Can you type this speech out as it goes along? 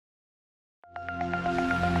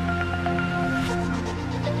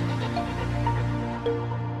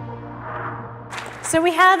So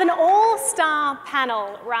we have an all-star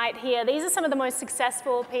panel right here. These are some of the most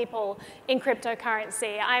successful people in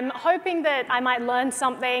cryptocurrency. I'm hoping that I might learn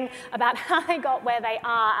something about how they got where they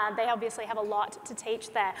are. They obviously have a lot to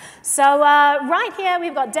teach there. So right here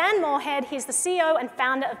we've got Dan Morehead. He's the CEO and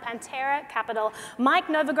founder of Pantera Capital. Mike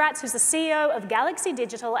Novogratz, who's the CEO of Galaxy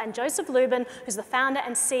Digital, and Joseph Lubin, who's the founder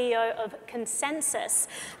and CEO of Consensys.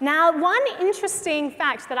 Now, one interesting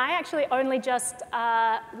fact that I actually only just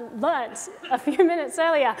learned a few minutes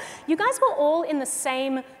earlier, you guys were all in the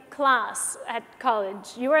same class at college.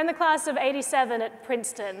 You were in the class of 87 at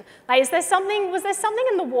Princeton. Like, was there something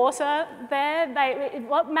in the water there?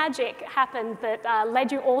 What magic happened that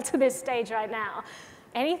led you all to this stage right now?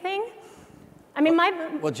 Anything? I mean,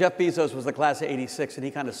 well, Jeff Bezos was the class of 86, and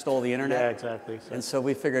he kind of stole the internet. Yeah, exactly. And so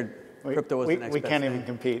we figured crypto was the next We best can't thing. even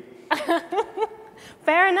compete.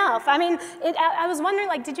 Fair enough. I mean, I was wondering,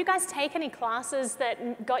 like, did you guys take any classes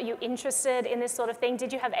that got you interested in this sort of thing?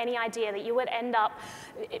 Did you have any idea that you would end up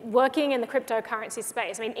working in the cryptocurrency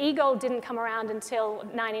space? I mean, e-gold didn't come around until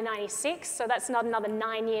 1996, so that's not another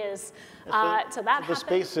 9 years to that happen. The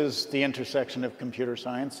space is the intersection of computer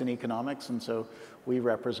science and economics, and so we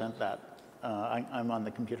represent that. I'm on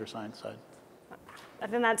the computer science side. I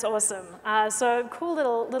think that's awesome. So cool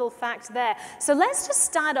little fact there. So let's just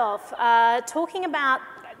start off talking about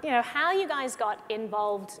how you guys got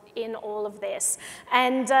involved in all of this.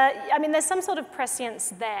 And I mean, there's some sort of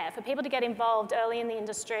prescience there for people to get involved early in the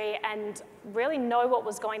industry and really know what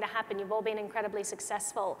was going to happen. You've all been incredibly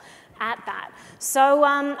successful at that. So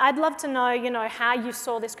I'd love to know, how you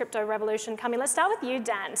saw this crypto revolution coming. Let's start with you,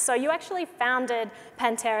 Dan. So you actually founded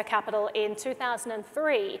Pantera Capital in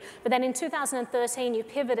 2003, but then in 2013 you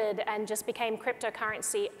pivoted and just became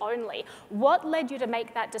cryptocurrency only. What led you to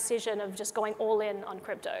make that decision of just going all in on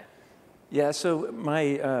crypto? Yeah, so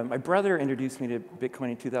my brother introduced me to Bitcoin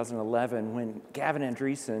in 2011 when Gavin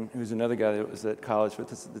Andreessen, who's another guy that was at college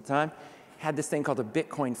with us at the time, had this thing called a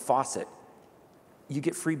Bitcoin faucet. You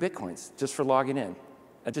get free Bitcoins just for logging in.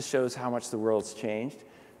 That just shows how much the world's changed.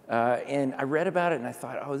 And I read about it and I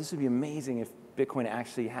thought, oh, this would be amazing if Bitcoin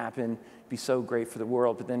actually happened. It'd be so great for the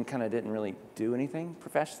world, but then kind of didn't really do anything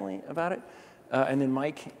professionally about it. And then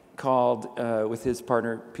Mike called with his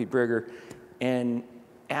partner, Pete Brigger, and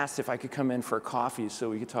asked if I could come in for a coffee so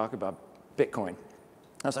we could talk about Bitcoin.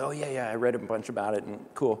 I was like, oh, yeah, I read a bunch about it, and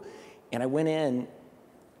cool. And I went in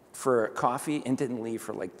for a coffee and didn't leave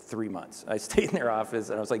for like 3 months. I stayed in their office,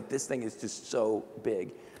 and I was like, this thing is just so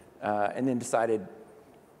big. And then decided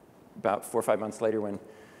about 4 or 5 months later when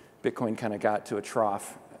Bitcoin kind of got to a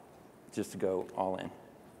trough just to go all in.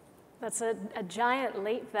 That's a giant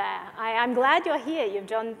leap there. I'm glad you're here. You've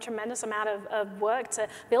done a tremendous amount of work to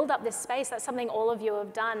build up this space. That's something all of you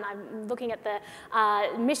have done. I'm looking at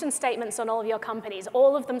the mission statements on all of your companies.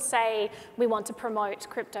 All of them say we want to promote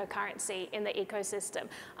cryptocurrency in the ecosystem.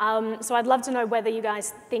 So I'd love to know whether you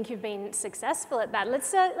guys think you've been successful at that.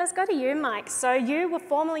 Let's go to you, Mike. So you were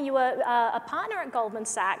a partner at Goldman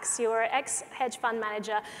Sachs. You were an ex-hedge fund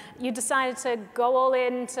manager. You decided to go all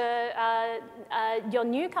into your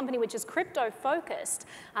new company, which is crypto-focused,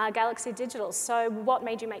 Galaxy Digital. So what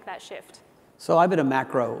made you make that shift? So I've been a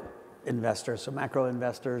macro investor. So macro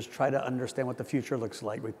investors try to understand what the future looks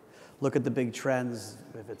like. We look at the big trends,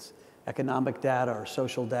 if it's economic data or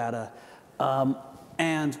social data.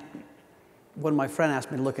 And when my friend asked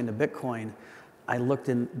me to look into Bitcoin, I looked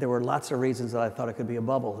in, there were lots of reasons that I thought it could be a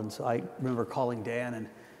bubble. And so I remember calling Dan, and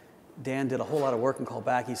Dan did a whole lot of work and called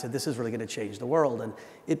back. He said, this is really going to change the world. And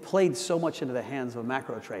it played so much into the hands of a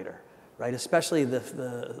macro trader, right? Especially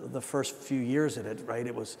the first few years of it, right?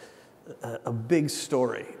 It was a big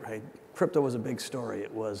story, right? Crypto was a big story.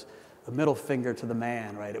 It was a middle finger to the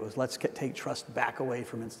man, right? It was let's take trust back away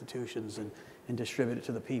from institutions and distribute it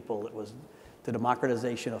to the people. It was the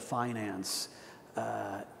democratization of finance.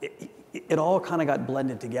 It all kind of got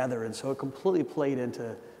blended together, and so it completely played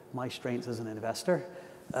into my strengths as an investor.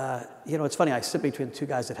 It's funny, I sit between two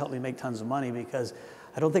guys that helped me make tons of money because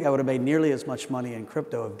I don't think I would have made nearly as much money in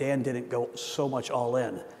crypto if Dan didn't go so much all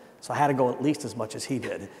in. So I had to go at least as much as he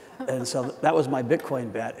did. And so that was my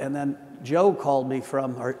Bitcoin bet. And then Joe called me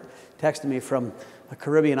or texted me from a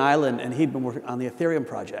Caribbean island, and he'd been working on the Ethereum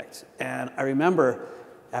project. And I remember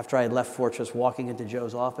after I had left Fortress walking into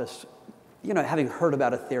Joe's office, having heard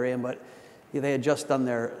about Ethereum, but they had just done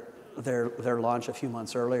their launch a few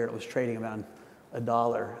months earlier. It was trading around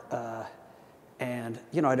 $1. And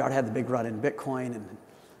I'd already had the big run in Bitcoin, and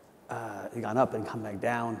it gone up and come back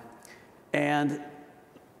down. And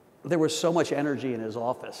there was so much energy in his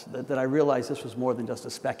office that I realized this was more than just a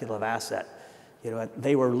speculative asset.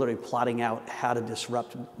 They were literally plotting out how to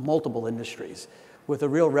disrupt multiple industries with a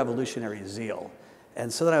real revolutionary zeal.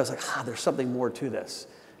 And so then I was like, there's something more to this.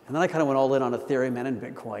 And then I kind of went all in on Ethereum and in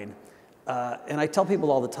Bitcoin. And I tell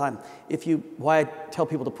people all the time, why I tell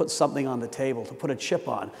people to put something on the table, to put a chip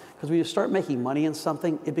on, because when you start making money in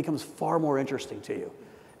something, it becomes far more interesting to you.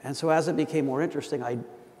 And so as it became more interesting, I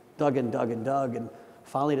dug and dug and dug, and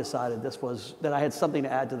finally decided that I had something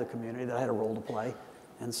to add to the community, that I had a role to play.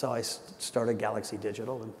 And so I started Galaxy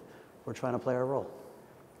Digital, and we're trying to play our role.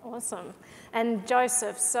 Awesome. And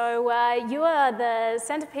Joseph, so you are the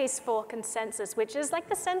centerpiece for Consensys, which is like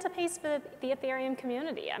the centerpiece for the Ethereum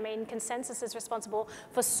community. I mean, Consensys is responsible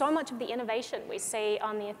for so much of the innovation we see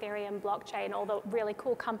on the Ethereum blockchain, all the really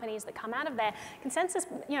cool companies that come out of there. Consensys,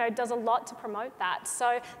 does a lot to promote that.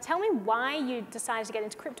 So tell me why you decided to get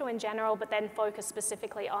into crypto in general, but then focus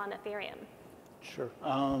specifically on Ethereum. Sure.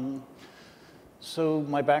 So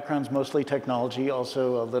my background's mostly technology,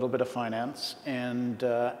 also a little bit of finance. And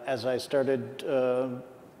as I started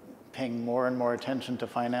paying more and more attention to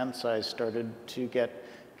finance, I started to get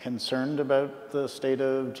concerned about the state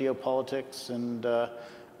of geopolitics and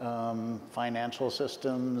financial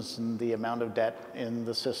systems and the amount of debt in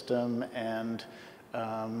the system, and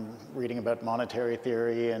reading about monetary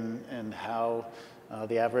theory and how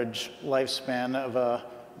the average lifespan of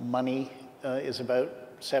money is about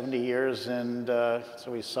 70 years, and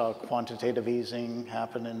so we saw quantitative easing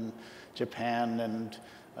happen in Japan and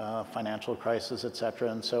financial crisis, et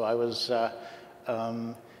cetera. And so I was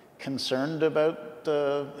concerned about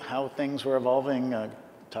how things were evolving.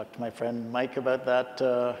 Talked to my friend Mike about that,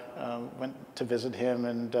 went to visit him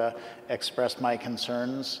and expressed my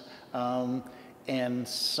concerns. And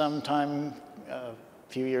sometime, a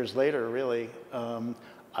few years later, really,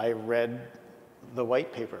 I read the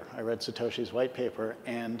white paper. I read Satoshi's white paper,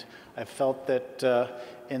 and I felt that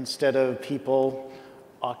instead of people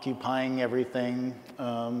occupying everything,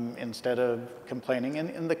 instead of complaining,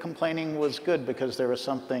 and the complaining was good because there was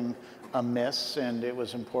something amiss, and it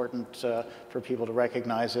was important for people to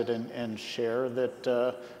recognize it and share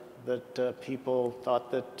that people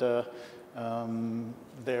thought that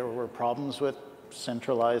there were problems with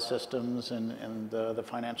centralized systems and the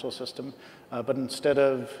financial system. But instead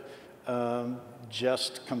of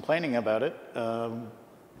just complaining about it,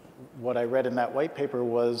 what I read in that white paper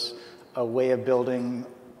was a way of building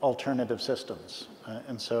alternative systems.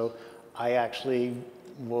 And so I actually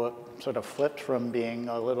sort of flipped from being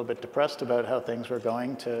a little bit depressed about how things were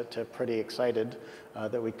going to pretty excited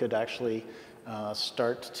that we could actually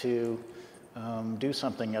start to do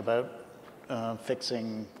something about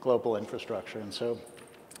fixing global infrastructure. And so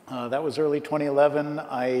that was early 2011.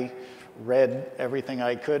 I read everything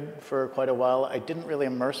I could for quite a while. I didn't really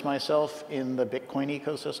immerse myself in the Bitcoin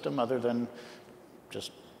ecosystem other than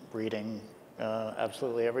just reading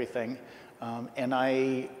absolutely everything. And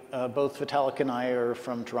both Vitalik and I are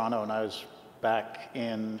from Toronto, and I was back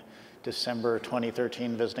in December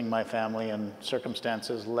 2013 visiting my family, and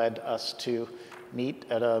circumstances led us to meet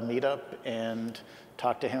at a meetup and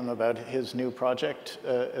talk to him about his new project,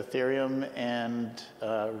 Ethereum, and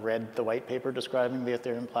read the white paper describing the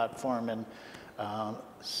Ethereum platform, and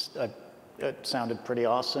it sounded pretty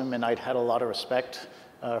awesome, and I'd had a lot of respect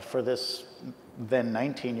for this then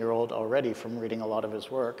 19-year-old already from reading a lot of his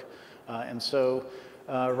work. And so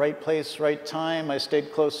right place, right time, I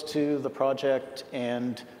stayed close to the project,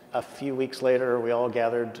 and a few weeks later, we all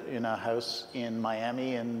gathered in a house in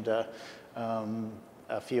Miami, and a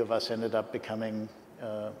few of us ended up becoming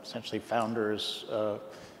essentially founders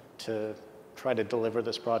to try to deliver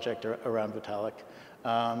this project around Vitalik.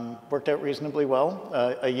 Worked out reasonably well.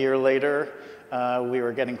 A year later, we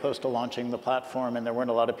were getting close to launching the platform, and there weren't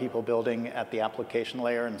a lot of people building at the application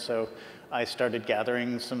layer, and so I started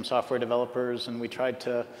gathering some software developers, and we tried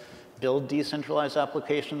to build decentralized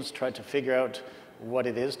applications, tried to figure out what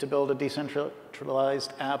it is to build a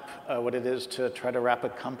decentralized app, what it is to try to wrap a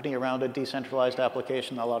company around a decentralized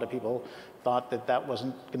application. A lot of people thought that that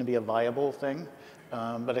wasn't going to be a viable thing,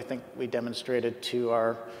 but I think we demonstrated to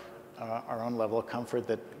our own level of comfort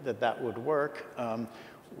that would work.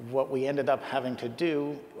 What we ended up having to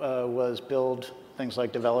do was build things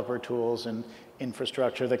like developer tools and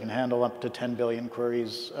infrastructure that can handle up to 10 billion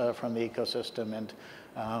queries from the ecosystem,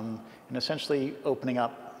 and essentially opening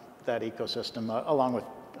up that ecosystem along with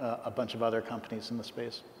a bunch of other companies in the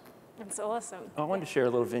space. That's awesome. I wanted to share a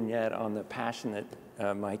little vignette on the passion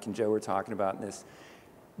that Mike and Joe were talking about in this.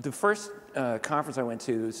 The first conference I went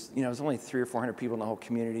to was, it was only 300 or 400 people in the whole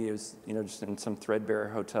community. It was, just in some threadbare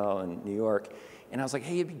hotel in New York. And I was like,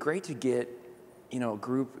 hey, it'd be great to get, a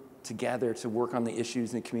group together to work on the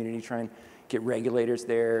issues in the community, try and get regulators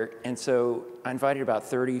there. And so I invited about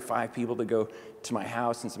 35 people to go to my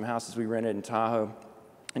house and some houses we rented in Tahoe.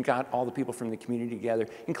 and got all the people from the community together,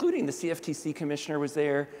 including the CFTC commissioner was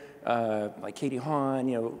there, like Katie Hahn,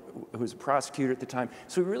 you know, who was a prosecutor at the time.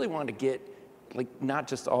 So we really wanted to get, like, not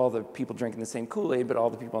just all the people drinking the same Kool-Aid, but all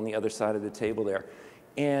the people on the other side of the table there.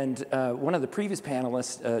 And one of the previous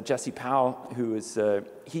panelists, Jesse Powell, who is,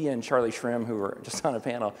 he and Charlie Schrimm, who were just on a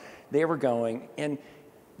panel, they were going, and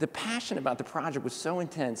the passion about the project was so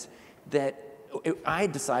intense that I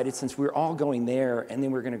decided, since we were all going there and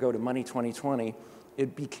then we were going to go to Money 2020,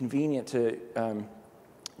 it'd be convenient to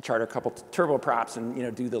charter a couple turboprops and, you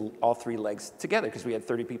know, do all 3 legs together, because we had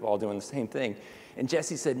 30 people all doing the same thing. And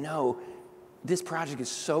Jesse said, no, this project is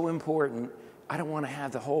so important. I don't want to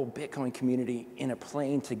have the whole Bitcoin community in a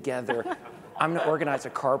plane together. I'm going to organize a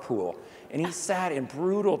carpool. And he sat in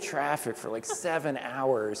brutal traffic for like 7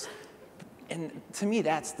 hours. And to me,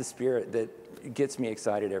 that's the spirit that gets me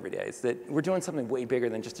excited every day. It's that we're doing something way bigger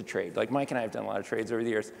than just a trade. Like Mike and I have done a lot of trades over the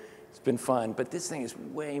years. It's been fun, but this thing is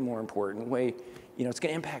way more important, you know, it's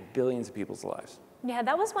going to impact billions of people's lives. Yeah,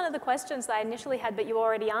 that was one of the questions that I initially had, but you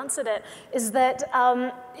already answered it, is that,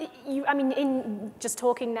 I mean, in just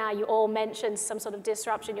talking now, you all mentioned some sort of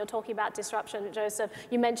disruption. You're talking about disruption, Joseph.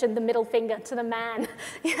 You mentioned the middle finger to the man.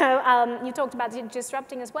 You know, you talked about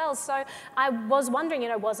disrupting as well. So I was wondering, you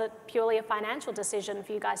know, was it purely a financial decision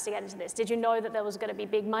for you guys to get into this? Did you know that there was going to be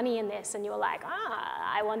big money in this, and you were like,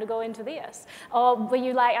 I want to go into this? Or were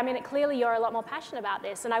you like, I mean, clearly you're a lot more passionate about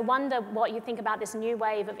this, and I wonder what you think about this new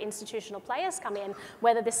wave of institutional players come in,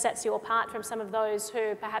 whether this sets you apart from some of those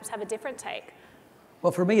who perhaps have a different take.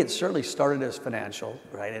 Well, for me, it certainly started as financial,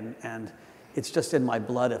 right? And it's just in my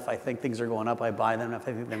blood. If I think things are going up, I buy them. If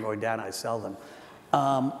I think they're going down, I sell them.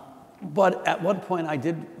 But at one point, I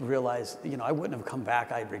did realize, you know, I wouldn't have come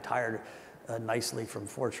back. I had retired nicely from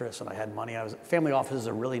Fortress, and I had money. Family office is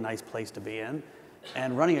a really nice place to be in.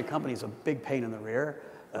 And running a company is a big pain in the rear.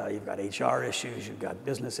 You've got HR issues, you've got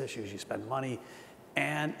business issues, you spend money.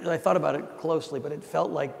 And I thought about it closely, but it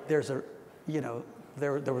felt like there's a, you know,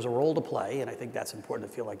 there was a role to play, and I think that's important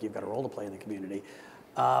to feel like you've got a role to play in the community.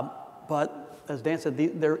 But as Dan said,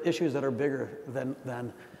 there are issues that are bigger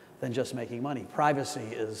than just making money. Privacy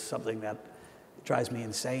is something that drives me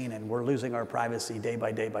insane, and we're losing our privacy day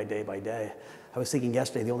by day by day by day. I was thinking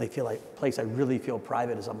yesterday, the only place I really feel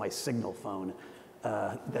private is on my Signal phone.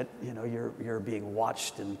 That, you know, you're being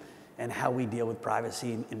watched, and how we deal with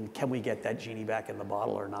privacy, and can we get that genie back in the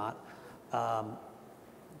bottle or not.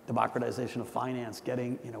 Democratization of finance,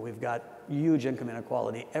 you know, we've got huge income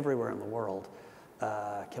inequality everywhere in the world.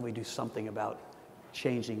 Can we do something about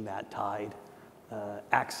changing that tide?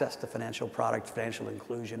 Access to financial product, financial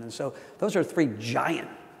inclusion. And so those are 3 giant,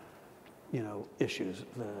 you know, issues.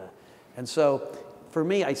 And so for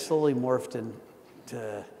me, I slowly morphed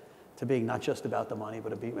into being not just about the money,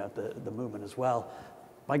 but being about the movement as well.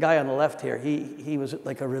 My guy on the left here, he was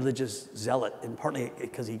like a religious zealot, and partly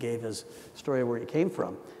because he gave his story of where he came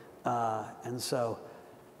from. And so,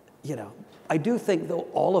 you know, I do think, though,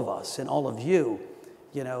 all of us and all of you,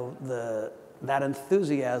 you know, that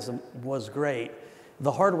enthusiasm was great.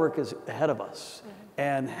 The hard work is ahead of us. Mm-hmm.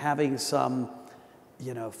 And having some,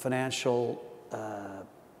 you know, financial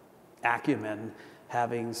acumen,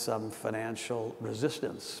 having some financial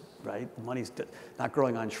resistance, right? The money's not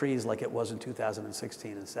growing on trees like it was in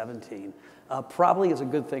 2016 and 17. Probably is a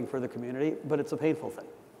good thing for the community, but it's a painful thing.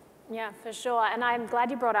 Yeah, for sure. And I'm glad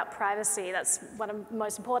you brought up privacy. That's one of the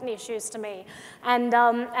most important issues to me. And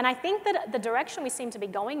I think that the direction we seem to be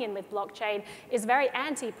going in with blockchain is very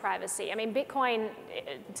anti-privacy. I mean, Bitcoin,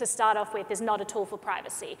 to start off with, is not a tool for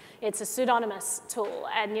privacy. It's a pseudonymous tool.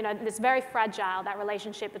 And, you know, it's very fragile, that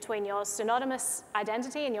relationship between your pseudonymous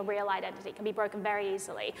identity and your real identity. It can be broken very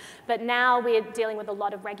easily. But now we're dealing with a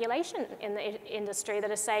lot of regulation in the industry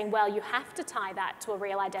that is saying, well, you have to tie that to a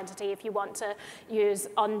real identity if you want to use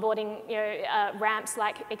onboarding, you know, ramps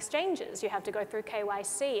like exchanges. You have to go through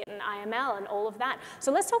KYC and IML and all of that.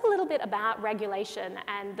 So let's talk a little bit about regulation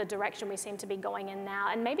and the direction we seem to be going in now,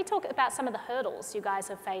 and maybe talk about some of the hurdles you guys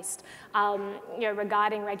have faced, you know,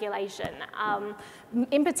 regarding regulation.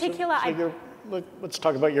 In particular, let's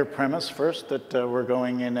talk about your premise first, that we're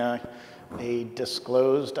going in a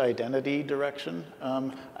disclosed identity direction.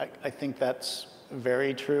 I think that's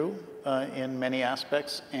very true in many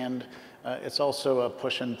aspects, and it's also a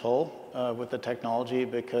push and pull with the technology,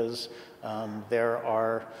 because there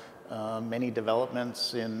are many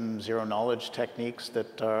developments in zero-knowledge techniques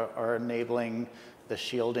that are enabling the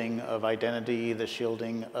shielding of identity, the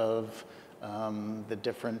shielding of the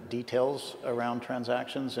different details around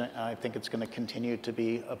transactions. And I think it's going to continue to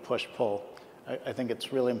be a push-pull. I think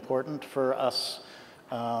it's really important for us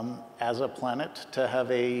as a planet to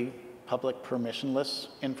have a public permissionless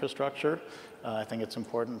infrastructure. I think it's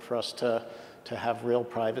important for us to have real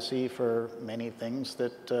privacy for many things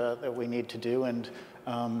that we need to do, and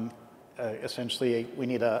essentially we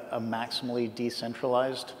need a maximally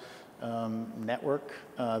decentralized network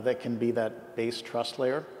that can be that base trust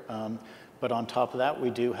layer. But on top of that, we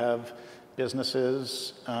do have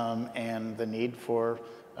businesses and the need for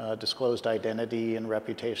disclosed identity and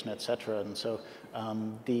reputation, et cetera. And so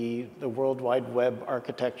the World Wide Web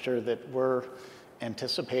architecture that we're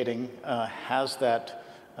anticipating has that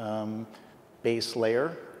base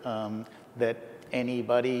layer that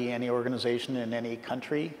anybody, any organization in any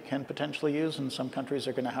country can potentially use, and some countries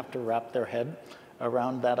are going to have to wrap their head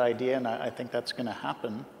around that idea, and I think that's going to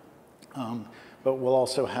happen. But we'll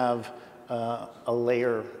also have a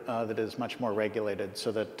layer that is much more regulated,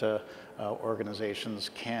 so that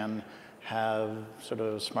organizations can have sort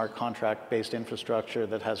of smart contract-based infrastructure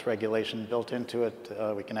that has regulation built into it.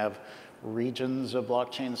 We can have regions of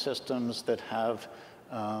blockchain systems that have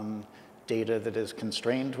data that is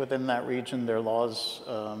constrained within that region. There are laws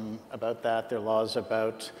about that. There are laws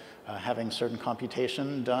about having certain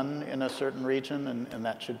computation done in a certain region, and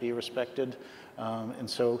that should be respected. And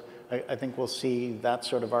so I think we'll see that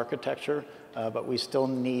sort of architecture, but we still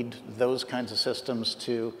need those kinds of systems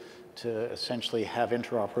to essentially have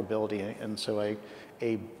interoperability, and so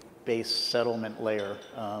a base settlement layer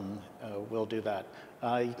will do that.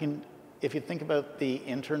 If you think about the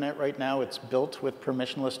internet right now, it's built with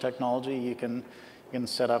permissionless technology. You can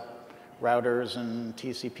set up routers and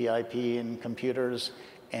TCP/IP and computers,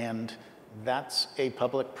 and that's a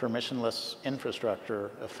public permissionless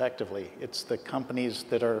infrastructure effectively. It's the companies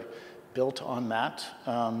that are built on that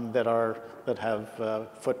that have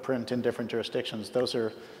footprint in different jurisdictions. Those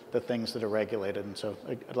are the things that are regulated, and so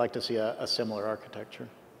I'd like to see a similar architecture.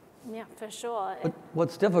 Yeah, for sure.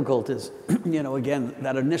 What's difficult is, again,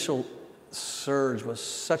 that initial surge was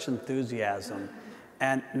such enthusiasm,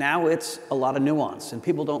 and now it's a lot of nuance, and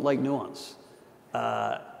people don't like nuance.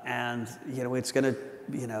 And it's going to,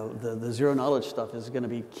 the zero knowledge stuff is going to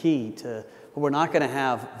be key to, but we're not going to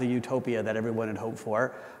have the utopia that everyone had hoped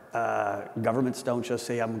for. Governments don't just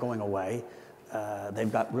say, I'm going away.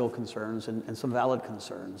 They've got real concerns and some valid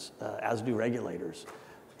concerns, as do regulators.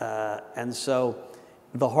 And so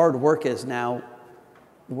the hard work is now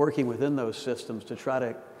working within those systems to try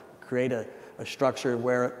to create a structure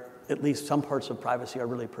where at least some parts of privacy are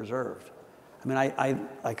really preserved. I mean,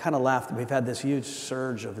 I kind of laughed. We've had this huge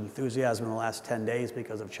surge of enthusiasm in the last 10 days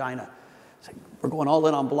because of China. It's like, we're going all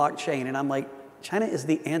in on blockchain, and I'm like, China is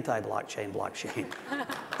the anti-blockchain blockchain.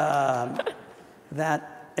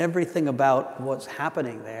 That everything about what's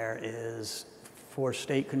happening there is for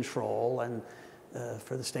state control and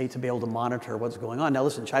for the state to be able to monitor what's going on. Now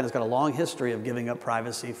listen, China's got a long history of giving up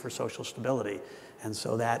privacy for social stability, and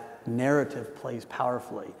so that narrative plays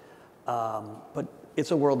powerfully. But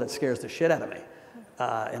it's a world that scares the shit out of me.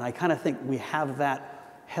 And I kind of think we have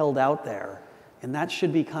that held out there, and that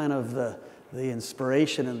should be kind of the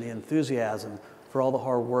inspiration and the enthusiasm for all the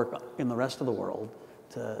hard work in the rest of the world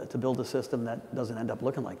to build a system that doesn't end up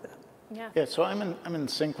looking like that. Yeah, so I'm in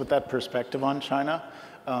sync with that perspective on China.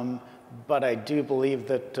 But I do believe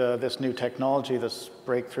that this new technology, this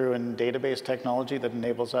breakthrough in database technology that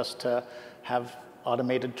enables us to have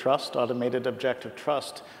automated trust, automated objective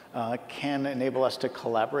trust, can enable us to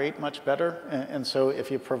collaborate much better. And so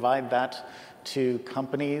if you provide that to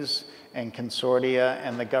companies and consortia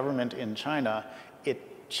and the government in China,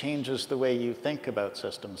 it changes the way you think about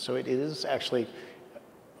systems. So it is actually,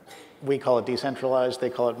 we call it decentralized, they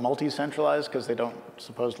call it multi-centralized because they don't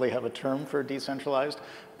supposedly have a term for decentralized.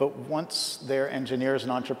 But once their engineers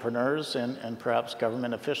and entrepreneurs and perhaps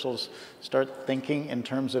government officials start thinking in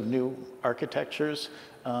terms of new architectures,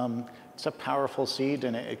 it's a powerful seed,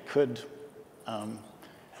 and it could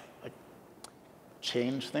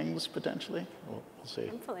change things potentially. We'll see.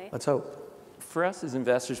 Hopefully. Let's hope. For us as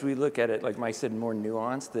investors, we look at it, like Mike said, more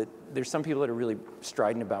nuanced, that there's some people that are really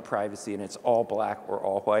strident about privacy and it's all black or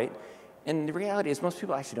all white. And the reality is most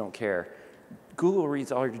people actually don't care. Google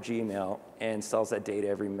reads all your Gmail and sells that data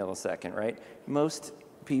every millisecond, right? Most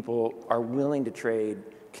people are willing to trade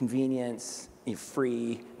convenience,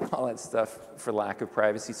 free, all that stuff for lack of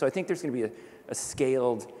privacy. So I think there's going to be a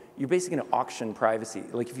scaled, you're basically going to auction privacy.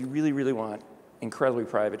 Like if you really, really want incredibly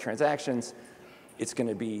private transactions, it's going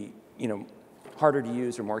to be, harder to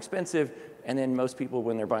use or more expensive. And then most people,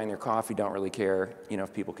 when they're buying their coffee, don't really care,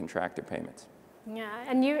 if people can track their payments. Yeah,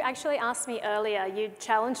 and you actually asked me earlier, you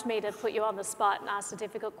challenged me to put you on the spot and ask a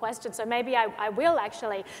difficult question, so maybe I will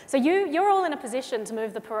actually. So you're all in a position to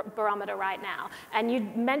move the barometer right now, and you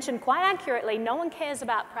mentioned quite accurately, no one cares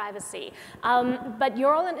about privacy, but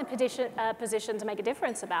you're all in a position to make a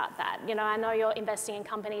difference about that. You know, I know you're investing in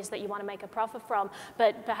companies that you want to make a profit from,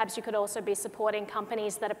 but perhaps you could also be supporting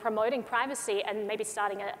companies that are promoting privacy and maybe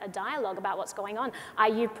starting a dialogue about what's going on. Are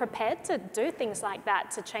you prepared to do things like that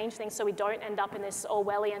to change things so we don't end up in this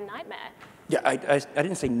Orwellian nightmare? Yeah, I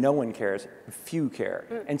didn't say no one cares, few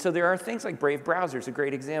care. And so there are things like Brave Browser's a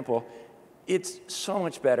great example. It's so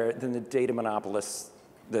much better than the data monopolists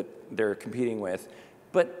that they're competing with,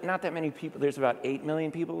 but not that many people. There's about 8 million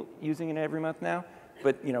people using it every month now,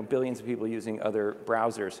 but you know, billions of people using other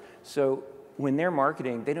browsers. So when they're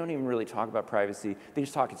marketing, they don't even really talk about privacy. They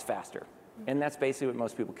just talk it's faster. And that's basically what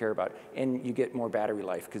most people care about. And you get more battery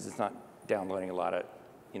life because it's not downloading a lot of,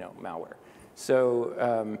 you know, malware.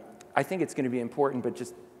 So I think it's going to be important, but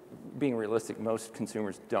just being realistic, most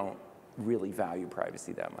consumers don't really value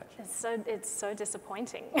privacy that much. It's so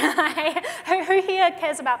disappointing. Who here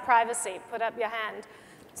cares about privacy? Put up your hand.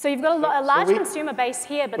 So you've got a large consumer base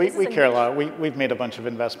here, but we care a lot. We've made a bunch of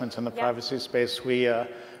investments in the privacy space. We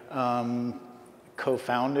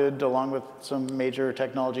co-founded, along with some major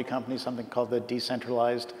technology companies, something called the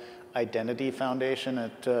Decentralized Identity Foundation.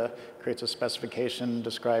 It creates a specification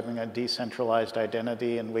describing a decentralized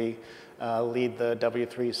identity, and we lead the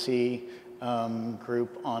W3C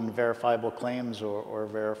group on verifiable claims or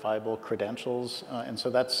verifiable credentials. And so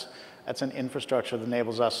that's an infrastructure that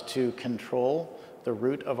enables us to control the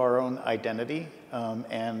root of our own identity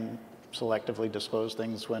and selectively disclose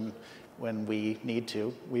things when we need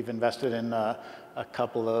to. We've invested in a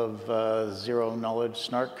couple of zero-knowledge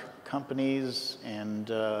snark companies and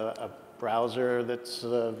a browser that's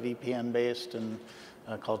VPN-based and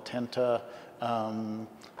called Tenta.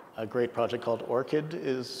 A great project called Orchid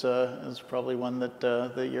is probably one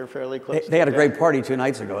that you're fairly close to. They had a great party 2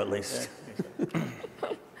 nights ago, at least. Yeah.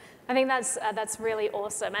 I think that's really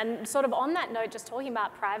awesome. And sort of on that note, just talking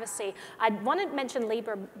about privacy, I want to mention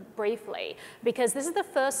Libra briefly, because this is the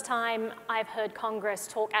first time I've heard Congress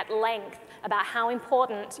talk at length about how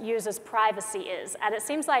important users' privacy is. And it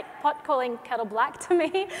seems like pot calling kettle black to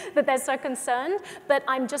me that they're so concerned, but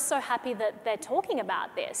I'm just so happy that they're talking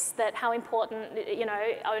about this, that how important, you know,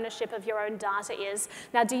 ownership of your own data is.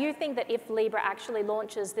 Now, do you think that if Libra actually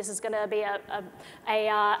launches, this is going to be a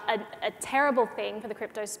terrible thing for the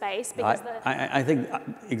crypto space? Because I think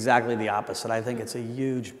exactly the opposite. I think it's a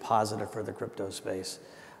huge positive for the crypto space.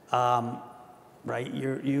 Right?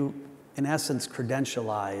 You, in essence,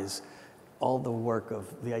 credentialize all the work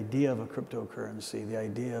of the idea of a cryptocurrency, the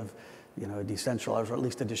idea of, you know, a decentralized or at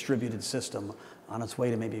least a distributed system on its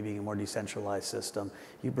way to maybe being a more decentralized system.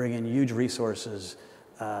 You bring in huge resources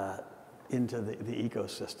into the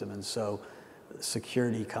ecosystem, and so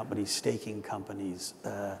security companies, staking companies,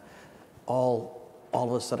 all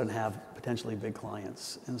of a sudden have potentially big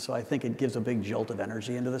clients. And so I think it gives a big jolt of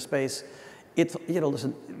energy into the space. It's, you know,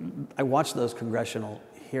 listen, I watched those congressional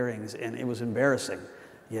hearings and it was embarrassing.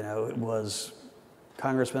 You know, it was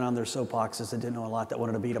congressmen on their soapboxes that didn't know a lot that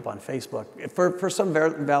wanted to beat up on Facebook for some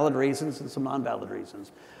valid reasons and some non-valid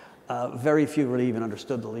reasons. Very few really even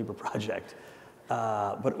understood the Libra project,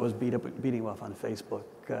 but it was beating up on Facebook.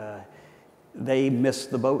 They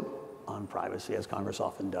missed the boat on privacy, as Congress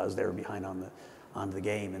often does. They were behind on the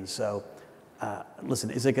game. And so, listen,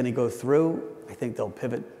 is it going to go through? I think they'll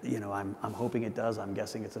pivot. You know, I'm hoping it does. I'm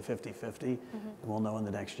guessing it's a 50-50. We'll know in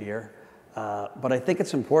the next year. But I think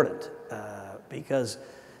it's important because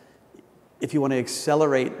if you want to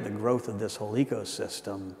accelerate the growth of this whole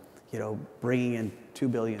ecosystem, you know, bringing in 2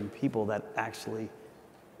 billion people that actually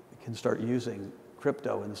can start using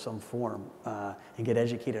crypto in some form and get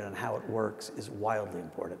educated on how it works is wildly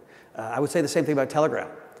important. I would say the same thing about Telegram.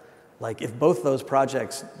 Like, if both those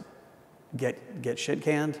projects get shit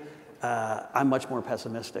canned, I'm much more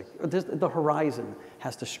pessimistic. The horizon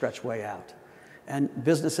has to stretch way out. And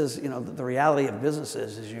businesses, you know, the reality of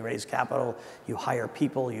businesses is you raise capital, you hire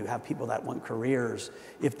people, you have people that want careers.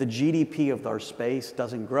 If the GDP of our space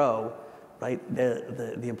doesn't grow, right,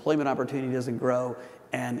 the employment opportunity doesn't grow,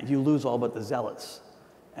 and you lose all but the zealots.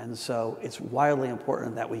 And so it's wildly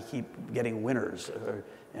important that we keep getting winners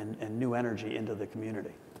and new energy into the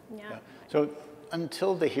community. Yeah. So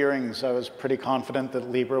until the hearings, I was pretty confident that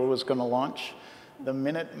Libra was going to launch. The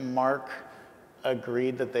minute Mark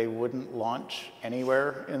agreed that they wouldn't launch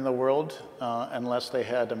anywhere in the world unless they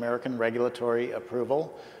had American regulatory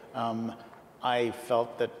approval, I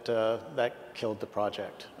felt that that killed the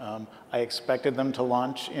project. I expected them to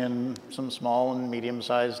launch in some small and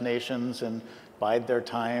medium-sized nations and bide their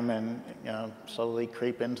time and slowly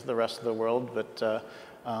creep into the rest of the world, but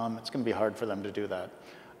it's going to be hard for them to do that.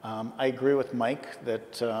 I agree with Mike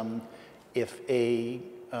that if a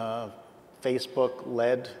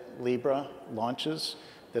Facebook-led Libra launches,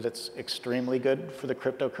 that it's extremely good for the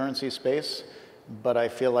cryptocurrency space, but I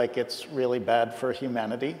feel like it's really bad for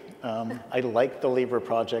humanity. I like the Libra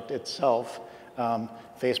project itself.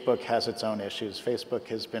 Facebook has its own issues. Facebook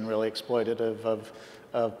has been really exploitative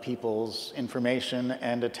of people's information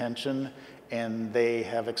and attention, and they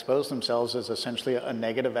have exposed themselves as essentially a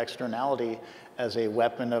negative externality as a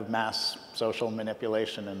weapon of mass social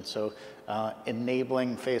manipulation. And so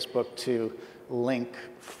enabling Facebook to link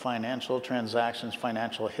financial transactions,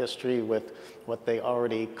 financial history with what they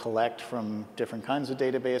already collect from different kinds of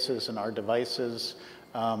databases and our devices,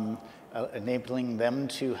 enabling them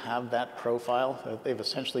to have that profile. They've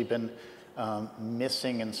essentially been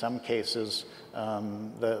missing, in some cases,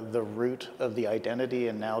 the root of the identity,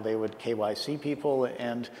 and now they would KYC people,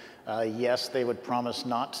 and yes, they would promise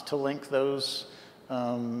not to link those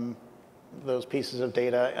pieces of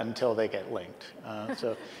data until they get linked.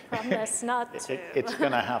 So promise not to. It's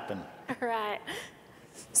going to happen. Right.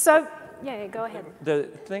 So, yeah, go ahead. The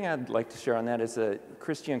thing I'd like to share on that is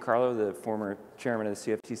Chris Giancarlo, the former chairman of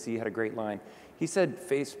the CFTC, had a great line. He said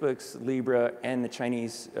Facebook's Libra and the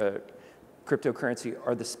Chinese cryptocurrency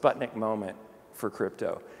are the Sputnik moment for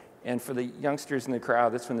crypto. And for the youngsters in the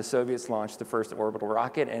crowd, that's when the Soviets launched the first orbital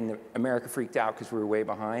rocket and America freaked out because we were way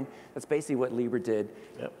behind. That's basically what Libra did.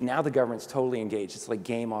 Yep. Now the government's totally engaged. It's like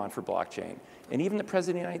game on for blockchain. And even the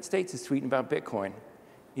President of the United States is tweeting about Bitcoin.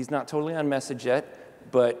 He's not totally on message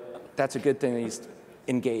yet, but that's a good thing that he's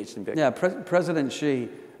engaged in Bitcoin. Yeah, President Xi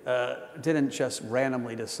didn't just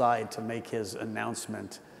randomly decide to make his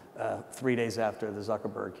announcement 3 days after the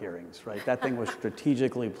Zuckerberg hearings, right? That thing was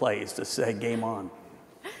strategically placed to say game on.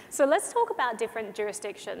 So let's talk about different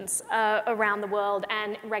jurisdictions around the world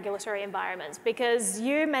and regulatory environments, because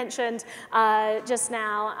you mentioned just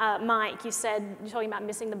now, Mike, you said you're talking about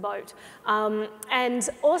missing the boat. And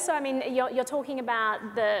also, I mean, you're talking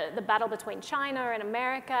about the battle between China and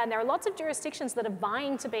America, and there are lots of jurisdictions that are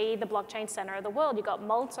vying to be the blockchain center of the world. You've got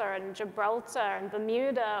Malta and Gibraltar and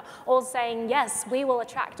Bermuda all saying, yes, we will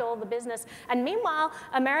attract all the business. And meanwhile,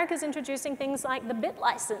 America's introducing things like the BIT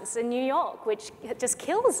license in New York, which just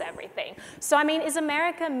kills everything. So, I mean, is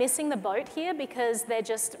America missing the boat here because they're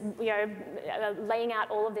just, laying out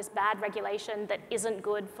all of this bad regulation that isn't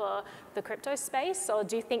good for the crypto space? Or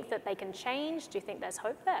do you think that they can change? Do you think there's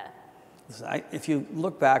hope there? Listen, if you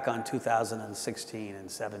look back on 2016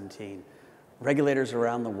 and 17, regulators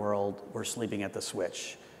around the world were sleeping at the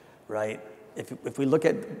switch, right? If we look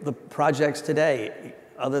at the projects today,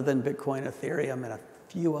 other than Bitcoin, Ethereum, and a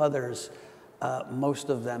few others, most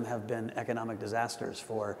of them have been economic disasters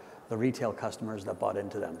for the retail customers that bought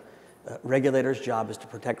into them. Regulators' job is to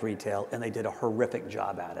protect retail, and they did a horrific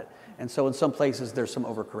job at it. And so in some places, there's some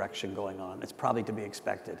overcorrection going on. It's probably to be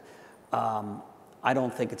expected. I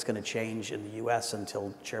don't think it's going to change in the US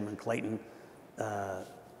until Chairman Clayton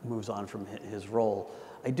moves on from his role.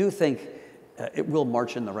 I do think it will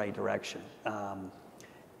march in the right direction.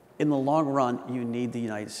 In the long run, you need the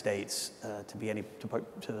United States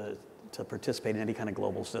to participate in any kind of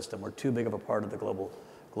global system. We're too big of a part of the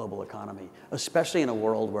global economy, especially in a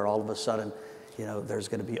world where all of a sudden, there's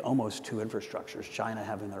going to be almost two infrastructures, China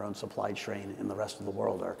having their own supply chain and the rest of the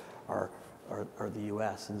world are the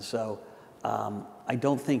US. And so I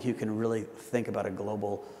don't think you can really think about a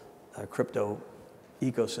global crypto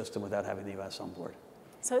ecosystem without having the US on board.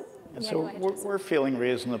 So we're feeling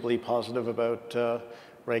reasonably positive about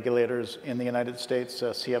regulators in the United States.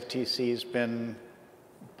 CFTC's been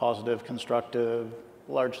positive, constructive,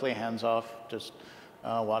 largely hands-off, just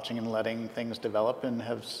watching and letting things develop, and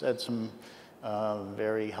have said some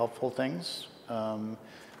very helpful things.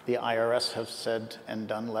 The IRS have said and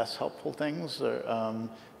done less helpful things.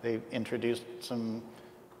 They've introduced some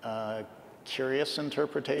curious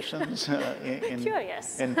interpretations in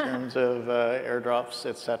terms of airdrops,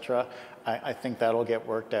 et cetera. I think that'll get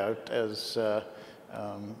worked out as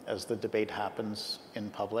the debate happens in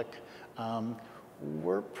public.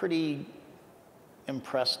 We're pretty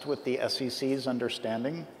impressed with the SEC's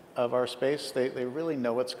understanding of our space. They really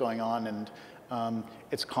know what's going on, and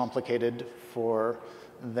it's complicated for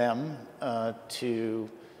them to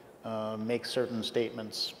make certain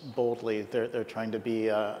statements boldly. They're trying to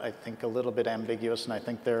be, I think, a little bit ambiguous, and I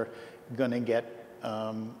think they're going to get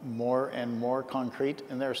more and more concrete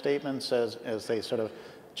in their statements as they sort of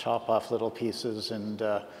chop off little pieces. And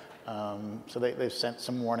so they've sent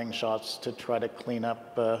some warning shots to try to clean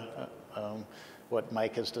up what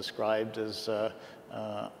Mike has described as a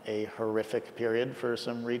horrific period for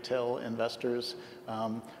some retail investors.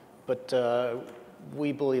 But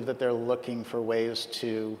we believe that they're looking for ways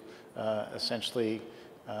to essentially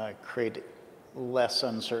create less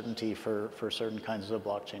uncertainty for certain kinds of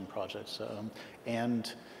blockchain projects.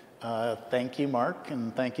 Thank you, Mark,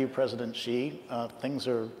 and thank you, President Xi. Things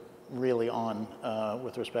are really on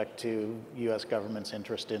with respect to U.S. government's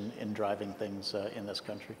interest in driving things in this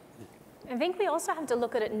country. I think we also have to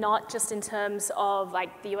look at it not just in terms of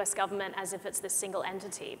like the US government as if it's this single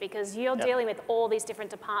entity, because you're dealing with all these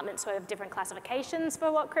different departments who have different classifications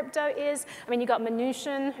for what crypto is. I mean, you got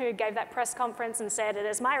Mnuchin, who gave that press conference and said, it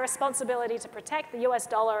is my responsibility to protect the US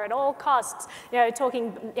dollar at all costs, you know,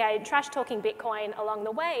 trash talking Bitcoin along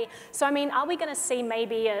the way. So, I mean, are we going to see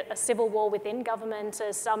maybe a civil war within government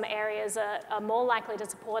as some areas are more likely to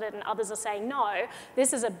support it and others are saying, no,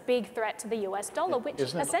 this is a big threat to the US dollar, which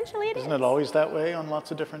essentially it is. Isn't it always that way on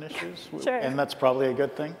lots of different issues? Sure. And that's probably a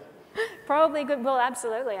good thing? Probably good. Well,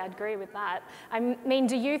 absolutely, I'd agree with that. I mean,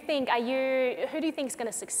 do you think, who do you think is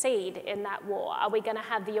going to succeed in that war? Are we going to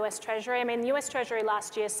have the US Treasury? I mean, the US Treasury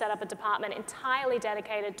last year set up a department entirely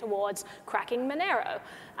dedicated towards cracking Monero.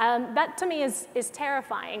 That to me is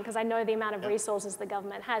terrifying, because I know the amount of resources the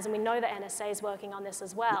government has, and we know the NSA is working on this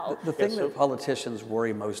as well. The thing that politicians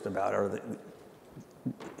worry most about, or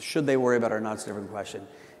should they worry about or not, it's a different question,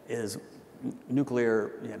 is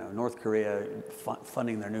nuclear, North Korea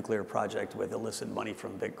funding their nuclear project with illicit money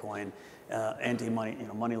from Bitcoin, anti-money,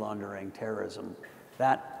 money laundering, terrorism.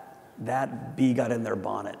 That bee got in their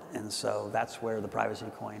bonnet, and so that's where the privacy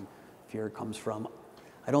coin fear comes from.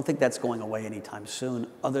 I don't think that's going away anytime soon,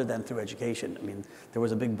 other than through education. I mean, there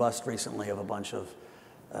was a big bust recently of a bunch of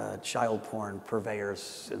child porn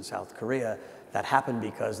purveyors in South Korea. That happened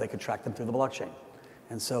because they could track them through the blockchain.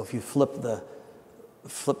 And so if you flip the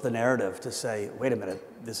narrative to say, wait a minute,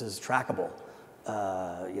 this is trackable.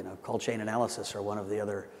 Call Chain Analysis or one of the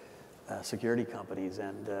other security companies,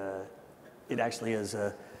 and it actually is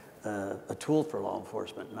a tool for law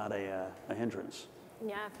enforcement, not a hindrance.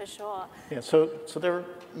 Yeah, for sure. Yeah, so there are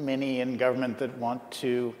many in government that want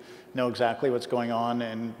to know exactly what's going on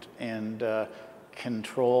and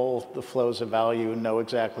control the flows of value, know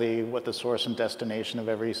exactly what the source and destination of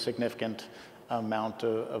every significant amount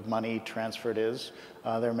of money transferred is.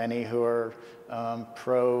 There are many who are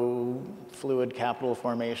pro-fluid capital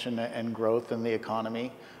formation and growth in the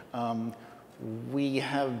economy. We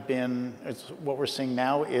have been, what we're seeing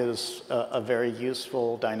now is a very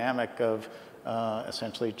useful dynamic of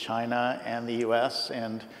essentially China and the US,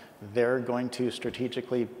 and they're going to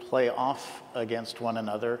strategically play off against one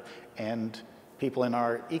another, and people in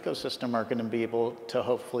our ecosystem are going to be able to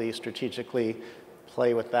hopefully strategically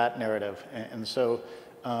play with that narrative. And so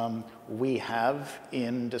we have,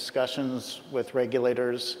 in discussions with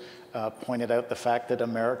regulators, pointed out the fact that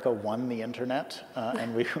America won the internet,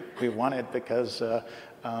 and we won it because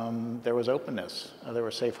there was openness, there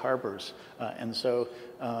were safe harbors. And so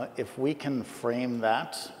if we can frame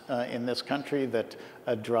that in this country, that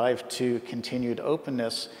a drive to continued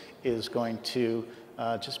openness is going to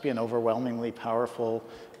just be an overwhelmingly powerful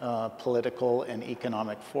political and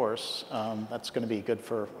economic force, that's going to be good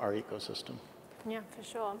for our ecosystem. Yeah, for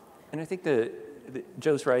sure. And I think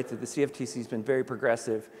Joe's right that the CFTC has been very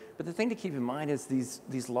progressive, but the thing to keep in mind is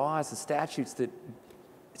these laws, the statutes that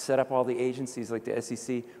set up all the agencies like the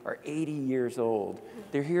SEC are 80 years old.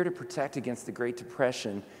 They're here to protect against the Great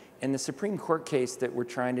Depression, and the Supreme Court case that we're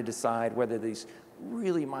trying to decide whether these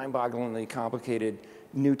really mind-bogglingly complicated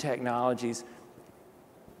new technologies,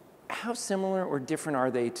 how similar or different are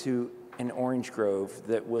they to an orange grove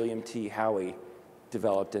that William T. Howey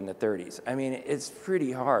developed in the 30s? I mean, it's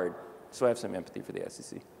pretty hard, so I have some empathy for the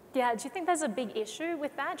SEC. Yeah, do you think there's a big issue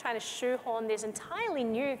with that, trying to shoehorn this entirely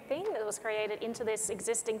new thing that was created into this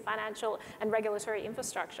existing financial and regulatory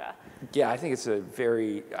infrastructure? Yeah, I think it's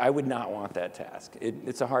I would not want that task.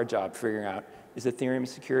 It's a hard job figuring out, is Ethereum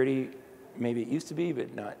security? Maybe it used to be, but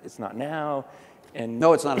it's not now. And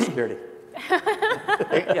no, it's not a security.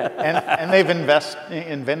 And they've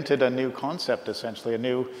invented a new concept, essentially, a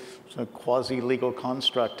new quasi-legal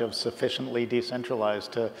construct of sufficiently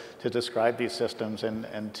decentralized to describe these systems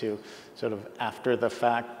and to sort of, after the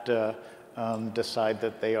fact, decide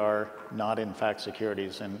that they are not in fact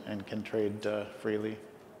securities and can trade freely.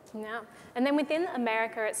 Yeah, and then within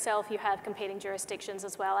America itself, you have competing jurisdictions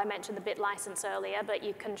as well. I mentioned the bit license earlier, but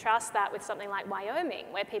you contrast that with something like Wyoming,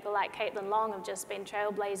 where people like Caitlin Long have just been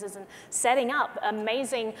trailblazers and setting up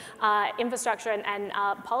amazing infrastructure and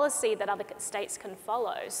policy that other states can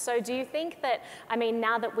follow. So do you think that, I mean,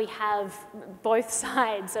 now that we have both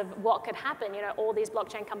sides of what could happen, you know, all these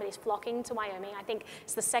blockchain companies flocking to Wyoming, I think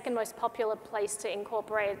it's the second most popular place to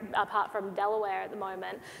incorporate apart from Delaware at the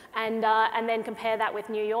moment, and then compare that with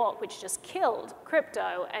New York, which just killed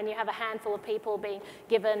crypto, and you have a handful of people being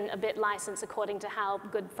given a bit license according to how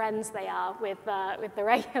good friends they are with the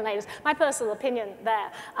regulators. My personal opinion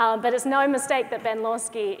there, but it's no mistake that Ben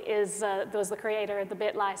Lawsky was the creator of the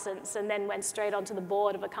bit license and then went straight onto the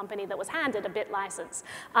board of a company that was handed a bit license.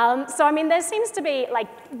 So I mean, there seems to be like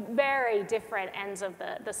very different ends of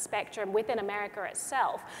the spectrum within America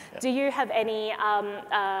itself. Yeah. Do you have any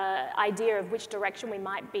idea of which direction we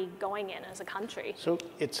might be going in as a country? So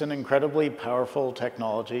it's an incredibly powerful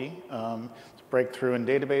technology. It's a breakthrough in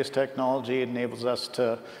database technology. It enables us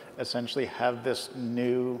to essentially have this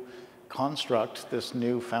new construct, this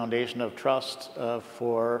new foundation of trust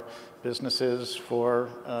for businesses, for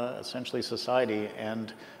essentially society.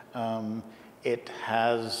 And it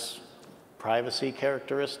has privacy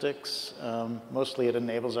characteristics. Mostly it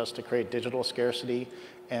enables us to create digital scarcity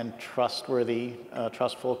and trustworthy,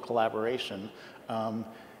 trustful collaboration.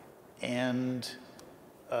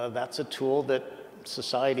 That's a tool that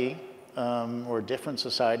society, or different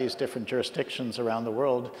societies, different jurisdictions around the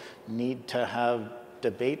world need to have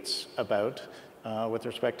debates about with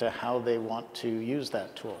respect to how they want to use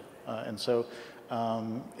that tool. And so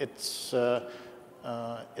it's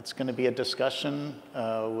going to be a discussion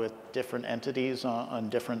with different entities on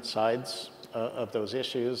different sides of those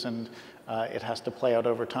issues, and it has to play out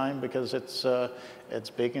over time because it's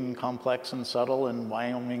big and complex and subtle, and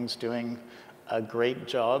Wyoming's doing a great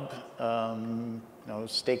job, you know,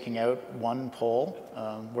 staking out one pole.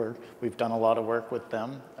 We've done a lot of work with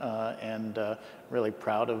them, and really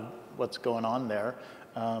proud of what's going on there.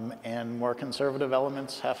 And more conservative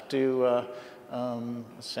elements have to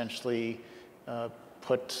essentially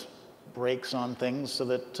put brakes on things so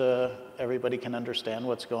that everybody can understand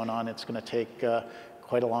what's going on. It's going to take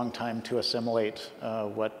quite a long time to assimilate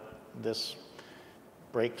what this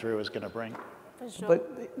breakthrough is going to bring. Sure.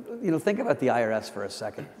 But, you know, think about the IRS for a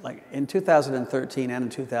second. Like in 2013 and in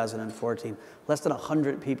 2014, less than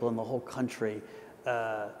 100 people in the whole country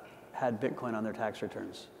had Bitcoin on their tax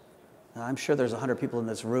returns. Now, I'm sure there's 100 people in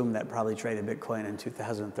this room that probably traded Bitcoin in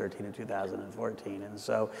 2013 and 2014. And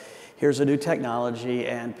so here's a new technology,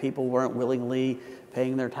 and people weren't willingly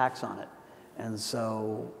paying their tax on it. And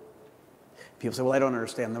so people say, well, I don't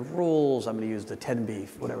understand the rules. I'm going to use the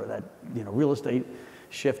 10B, whatever that, you know, real estate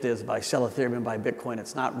shift is, by sell Ethereum and buy Bitcoin.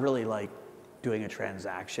 It's not really like doing a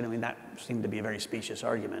transaction. I mean, that seemed to be a very specious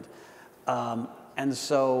argument. And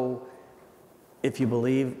so if you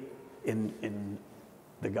believe in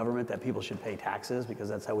the government that people should pay taxes, because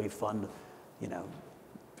that's how we fund, you know,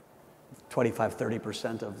 25,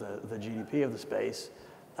 30% of the GDP of the space,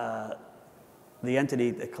 the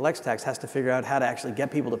entity that collects tax has to figure out how to actually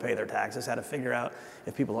get people to pay their taxes, how to figure out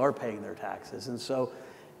if people are paying their taxes. And so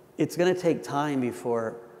it's going to take time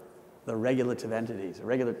before the regulative entities,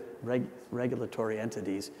 regulatory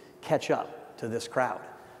entities catch up to this crowd.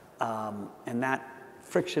 And that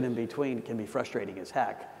friction in between can be frustrating as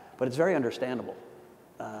heck, but it's very understandable.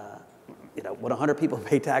 You know, when 100 people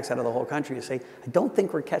pay tax out of the whole country, you say, I don't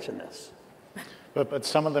think we're catching this. But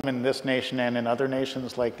some of them in this nation and in other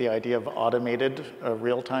nations, like the idea of automated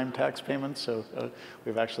real-time tax payments. So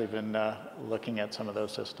we've actually been looking at some of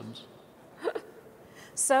those systems.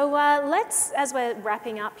 So let's, as we're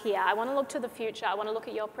wrapping up here, I want to look to the future. I want to look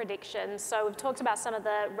at your predictions. So we've talked about some of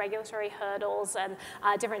the regulatory hurdles and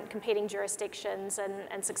different competing jurisdictions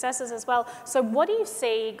and successes as well. So what do you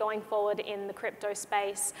see going forward in the crypto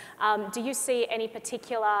space? Do you see any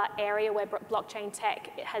particular area where blockchain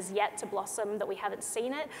tech has yet to blossom that we haven't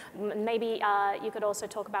seen it? Maybe you could also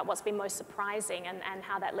talk about what's been most surprising and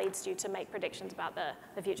how that leads you to make predictions about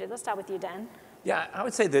the future. Let's start with you, Dan. Yeah, I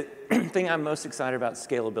would say the thing I'm most excited about is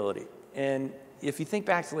scalability. And if you think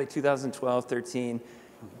back to like 2012, 13,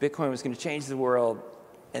 Bitcoin was going to change the world,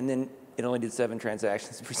 and then it only did 7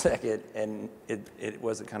 transactions per second, and it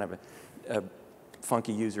was a kind of a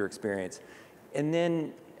funky user experience. And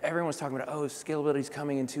then everyone was talking about, oh, scalability is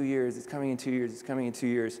coming in 2 years, it's coming in 2 years, it's coming in 2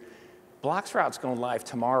 years. Bloxrout's going live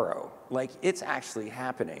tomorrow. Like, it's actually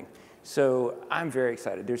happening. So I'm very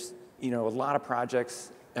excited. There's, you know, a lot of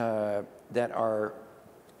projects that are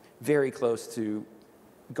very close to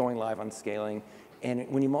going live on scaling. And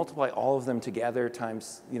when you multiply all of them together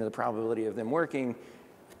times, you know, the probability of them working,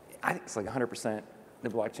 I think it's like 100% the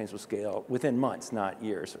blockchains will scale within months, not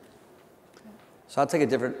years. So I'll take a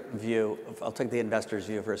different view. I'll take the investor's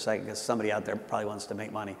view for a second, because somebody out there probably wants to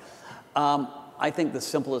make money. I think the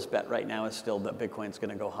simplest bet right now is still that Bitcoin's going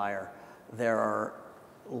to go higher. There are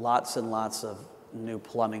lots and lots of new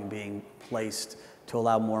plumbing being placed to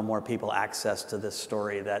allow more and more people access to this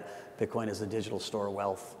story that Bitcoin is a digital store of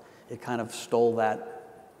wealth. It kind of stole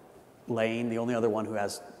that lane. The only other one who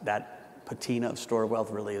has that patina of store of wealth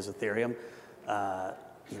really is Ethereum.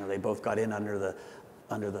 You know, they both got in under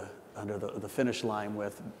the finish line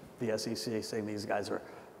with the SEC saying these guys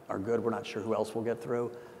are good. We're not sure who else will get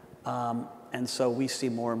through. And so we see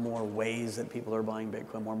more and more ways that people are buying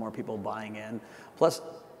Bitcoin, more and more people buying in. Plus,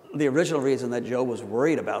 the original reason that Joe was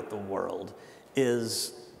worried about the world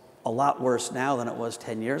is a lot worse now than it was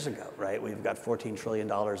 10 years ago, right? We've got $14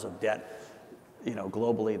 trillion of debt, you know,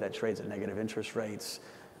 globally that trades at negative interest rates.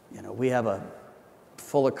 You know, we have a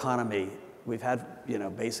full economy. We've had, you know,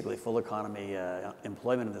 basically full economy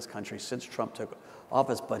employment in this country since Trump took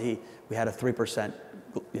office, but we had a 3%,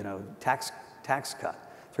 you know, tax cut.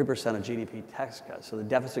 3% of GDP tax cut. So the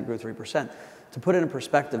deficit grew 3%. To put it in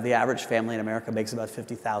perspective, the average family in America makes about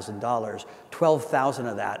 $50,000. $12,000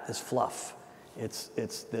 of that is fluff. It's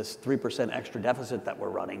this 3% extra deficit that we're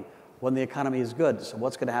running when the economy is good. So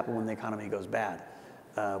what's going to happen when the economy goes bad?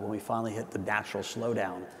 When we finally hit the natural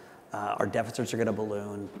slowdown, our deficits are going to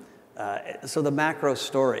balloon. So the macro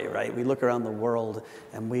story, right? We look around the world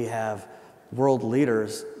and we have world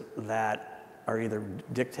leaders that are either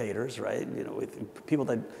dictators, right? You know, with people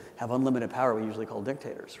that have unlimited power, we usually call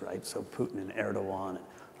dictators, right? So Putin and Erdogan and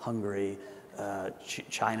Hungary,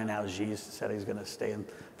 China now, Xi said he's going to stay in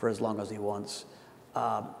for as long as he wants.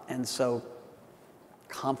 And so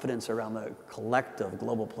confidence around the collective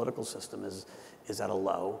global political system is at a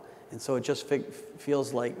low. And so it just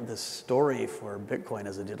feels like the story for Bitcoin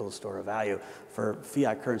as a digital store of value, for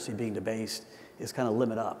fiat currency being debased, is kind of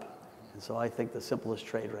limit up. And so I think the simplest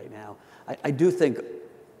trade right now. I do think,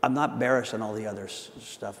 I'm not bearish on all the other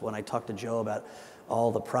stuff. When I talk to Joe about all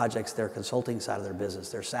the projects, their consulting side of their business,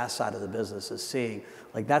 their SaaS side of the business is seeing,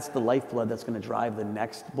 like that's the lifeblood that's going to drive the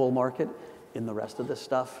next bull market in the rest of this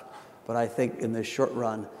stuff. But I think in the short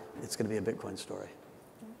run, it's going to be a Bitcoin story.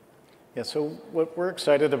 Yeah, so what we're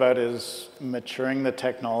excited about is maturing the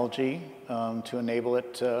technology to enable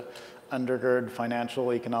it to undergird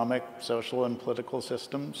financial, economic, social, and political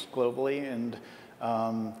systems globally, and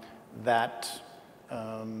that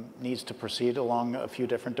needs to proceed along a few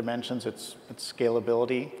different dimensions. It's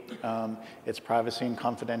scalability, it's privacy and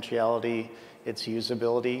confidentiality, it's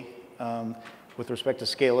usability. With respect to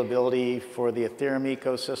scalability for the Ethereum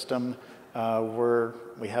ecosystem,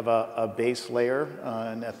 we have a base layer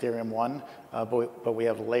in Ethereum 1, but we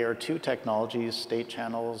have layer 2 technologies, state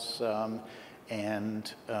channels,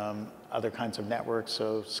 and other kinds of networks.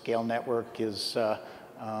 So Scale Network is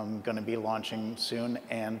going to be launching soon,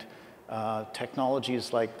 and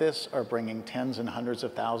technologies like this are bringing tens and hundreds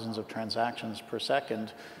of thousands of transactions per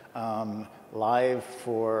second live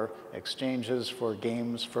for exchanges, for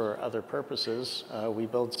games, for other purposes. We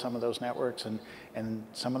build some of those networks, and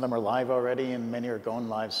some of them are live already, and many are going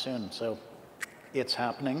live soon. So it's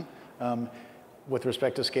happening. With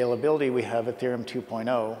respect to scalability, we have Ethereum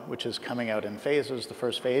 2.0, which is coming out in phases. The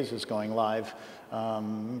first phase is going live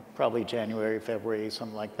probably January, February,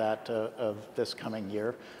 something like that of this coming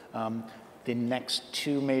year. The next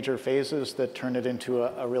two major phases that turn it into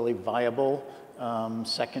a really viable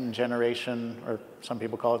second generation, or some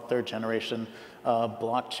people call it third generation,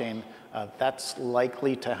 blockchain, that's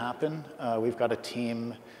likely to happen. We've got a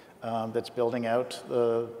team that's building out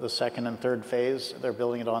the second and third phase. They're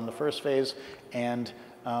building it on the first phase, and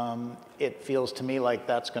it feels to me like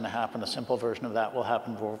that's going to happen. A simple version of that will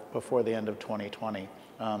happen before the end of 2020.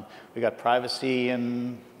 We got privacy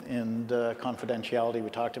and confidentiality. We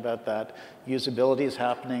talked about that. Usability is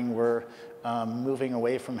happening. We're moving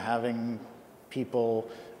away from having people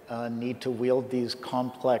need to wield these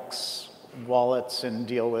complex wallets and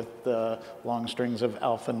deal with long strings of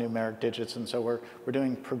alphanumeric digits, and so we're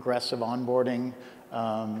doing progressive onboarding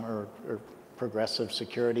or progressive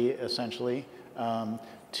security, essentially,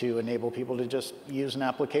 to enable people to just use an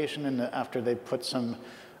application, and after they put some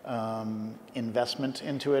investment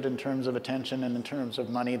into it in terms of attention and in terms of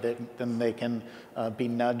money, then they can be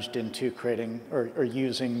nudged into creating or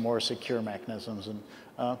using more secure mechanisms. And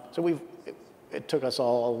so it took us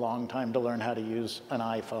all a long time to learn how to use an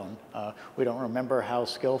iPhone. We don't remember how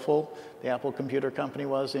skillful the Apple Computer Company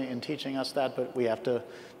was in teaching us that, but we have to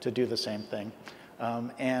do the same thing.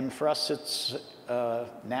 And for us,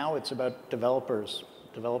 now it's about developers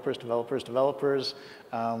developers, developers, developers.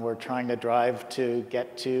 We're trying to drive to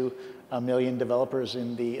get to 1 million developers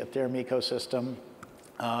in the Ethereum ecosystem.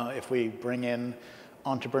 If we bring in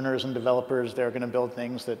entrepreneurs and developers, they're going to build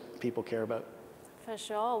things that people care about. For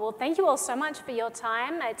sure. Well, thank you all so much for your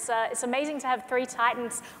time. It's amazing to have 3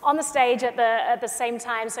 titans on the stage at the same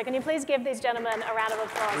time. So can you please give these gentlemen a round of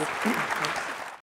applause?